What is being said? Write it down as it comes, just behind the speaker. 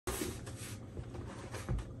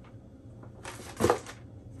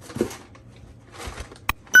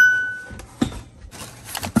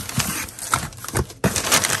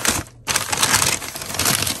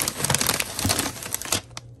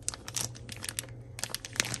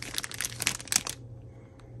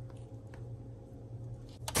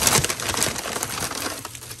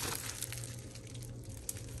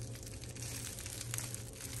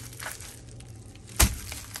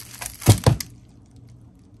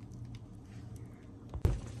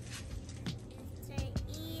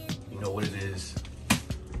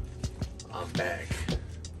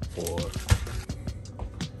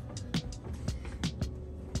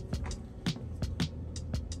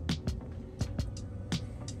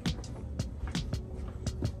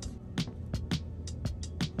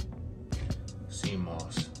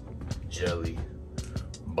Seamoss jelly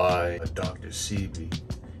by Dr. Sebi.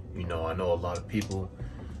 You know, I know a lot of people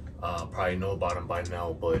probably know about him by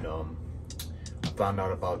now, but I found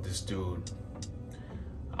out about this dude,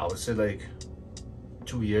 I would say like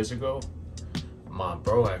 2 years ago. My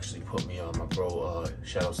bro actually put me on. My bro,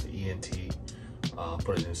 shout outs to ENT,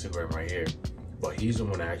 put his Instagram right here. But he's the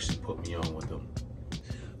one that actually put me on with him.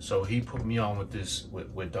 So he put me on with this,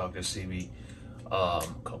 with Dr. Sebi a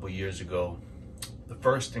couple years ago. The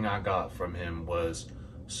first thing I got from him was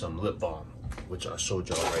some lip balm, which I showed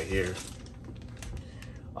y'all right here.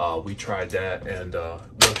 We tried that, and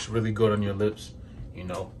looks really good on your lips, you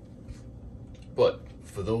know. But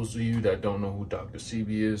for those of you that don't know who Dr.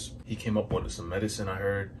 Sebi is, he came up with some medicine, I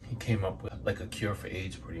heard. He came up with like a cure for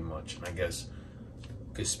AIDS pretty much. And I guess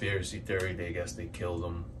conspiracy theory, they guess they killed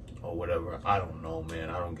him or whatever. I don't know, man.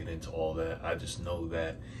 I don't get into all that. I just know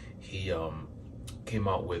that he came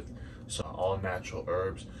out with some all natural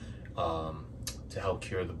herbs to help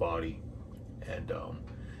cure the body. And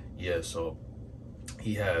yeah, so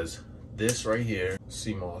he has this right here,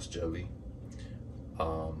 Seamoss jelly.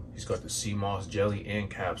 He's got the Seamoss jelly and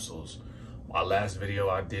capsules. My last video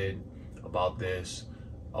I did about this,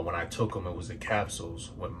 when I took them, it was the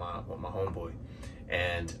capsules with my homeboy,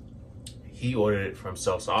 and he ordered it for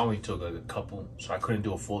himself. So I only took a couple, so I couldn't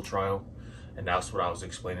do a full trial, and that's what I was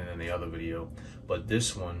explaining in the other video. But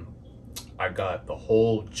this one, I got the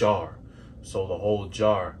whole jar. So the whole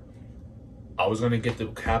jar, I was gonna get the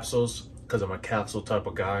capsules because I'm a capsule type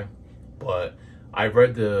of guy, but I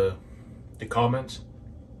read the comments,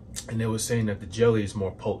 and they were saying that the jelly is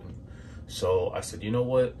more potent. So I said, you know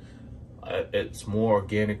what? It's more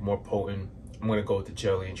organic, more potent. I'm gonna go with the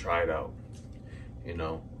jelly and try it out, you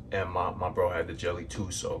know. And my bro had the jelly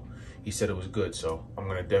too, so he said it was good. So I'm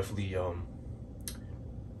gonna definitely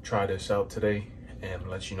try this out today and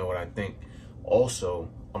let you know what I think. Also,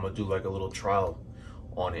 I'm gonna do like a little trial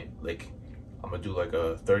on it. Like, I'm gonna do like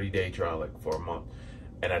a 30-day trial, like for a month.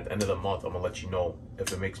 And at the end of the month, I'm gonna let you know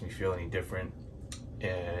if it makes me feel any different,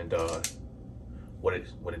 and what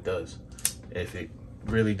it does, if it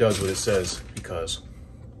really does what it says. Because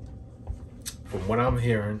from what I'm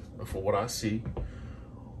hearing and from what I see,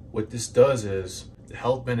 what this does is the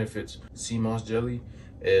health benefits. Seamoss jelly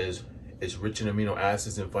is rich in amino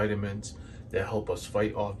acids and vitamins that help us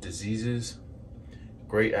fight off diseases.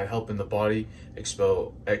 Great at helping the body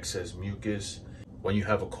expel excess mucus. When you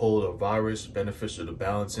have a cold or virus, beneficial to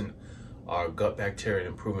balancing our gut bacteria and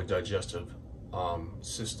improving digestive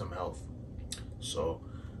system health. So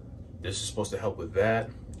this is supposed to help with that.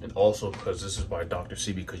 And also, because this is by Dr.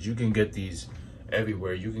 Sebi, because you can get these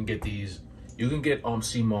everywhere. You can get these, you can get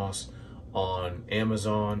Seamoss on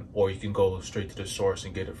Amazon, or you can go straight to the source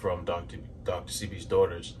and get it from Dr. Sebi'S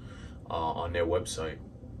Daughters on their website.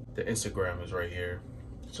 The Instagram is right here,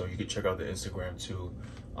 so you can check out the Instagram too.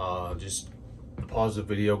 Just pause the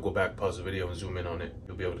video, go back, pause the video, and zoom in on it.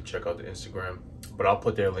 You'll be able to check out the Instagram, but I'll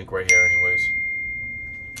put their link right here anyways.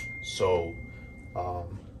 So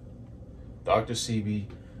Dr. Sebi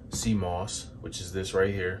Seamoss, which is this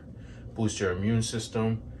right here, boosts your immune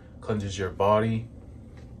system, cleanses your body,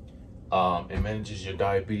 and manages your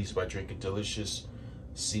diabetes by drinking delicious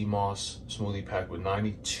Seamoss smoothie packed with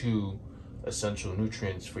 92 essential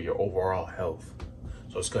nutrients for your overall health.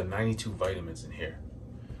 So it's got 92 vitamins in here.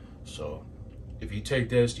 So if you take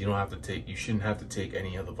this, you shouldn't have to take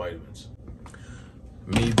any other vitamins.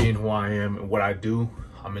 Me being who I am and what I do,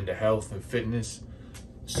 I'm into health and fitness.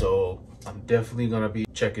 So I'm definitely gonna be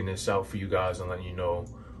checking this out for you guys and letting you know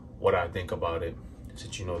what I think about it,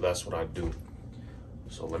 since you know that's what I do.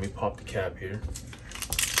 So let me pop the cap here,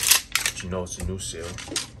 but you know it's a new sale.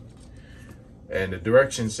 And the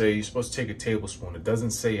directions say you're supposed to take a tablespoon. It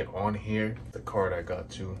doesn't say it on here, the card I got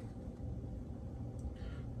too.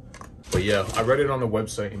 But yeah, I read it on the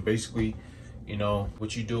website, and basically, you know,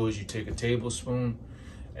 what you do is you take a tablespoon,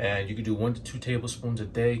 and you can do 1 to 2 tablespoons a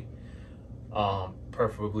day,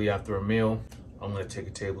 preferably after a meal. I'm gonna take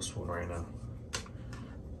a tablespoon right now.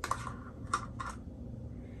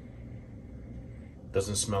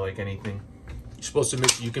 Doesn't smell like anything. You're supposed to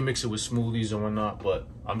mix, you can mix it with smoothies and whatnot, but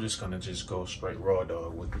I'm just gonna go straight raw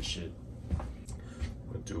dog with this shit.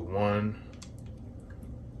 I'm gonna do 1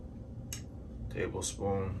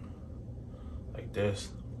 tablespoon like this.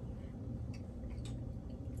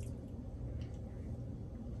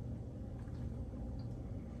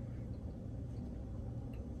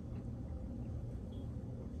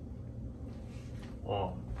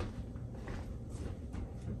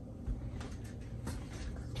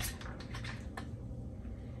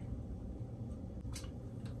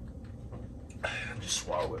 Just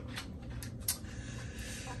swallow it.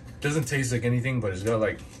 Doesn't taste like anything, but it's got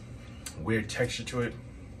like weird texture to it.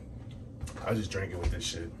 I just drink it with this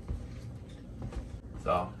shit.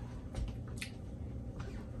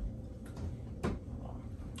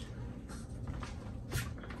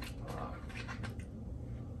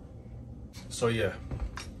 So yeah,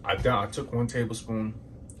 I took 1 tablespoon.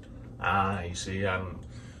 You see, I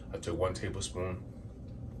took 1 tablespoon.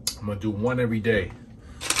 I'm gonna do 1 every day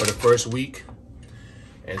for the first week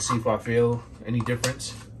and see if I feel any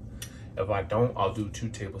difference. If I don't, I'll do 2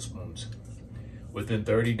 tablespoons. Within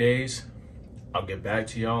 30 days, I'll get back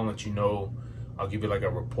to y'all and let you know. I'll give you like a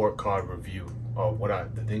report card review of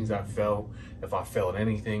the things I felt, if I felt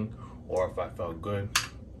anything, or if I felt good,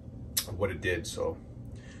 what it did. So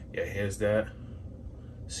yeah, here's that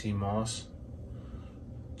Seamoss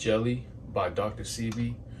jelly by Dr.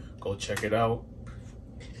 Sebi. Go check it out.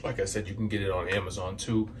 Like I said, you can get it on Amazon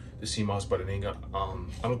too, the Seamoss, but it ain't got, I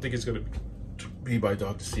don't think it's gonna be by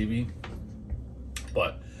Dr. Sebi,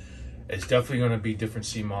 but it's definitely gonna be different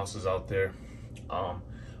Seamosses out there.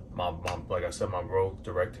 Like I said, my bro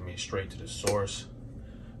directed me straight to the source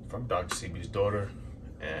from Dr. Sebi'S daughter,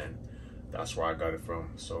 and that's where I got it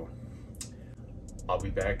from. So I'll be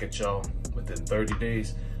back at y'all within 30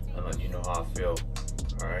 days and let you know how I feel.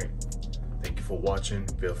 All right. Thank you for watching.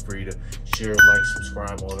 Feel free to share, like,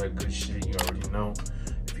 subscribe, all that good shit. You already know.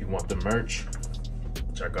 If you want the merch,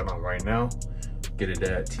 which I got on right now, get it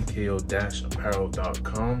at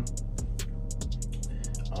tko-apparel.com.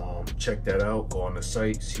 Check that out. Go on the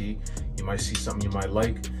site. See, you might see something you might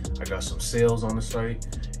like. I got some sales on the site.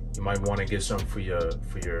 You might want to get something for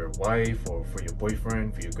your wife or for your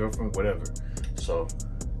boyfriend, for your girlfriend, whatever. So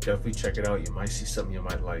definitely check it out. You might see something you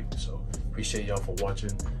might like. So appreciate y'all for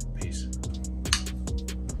watching. Peace.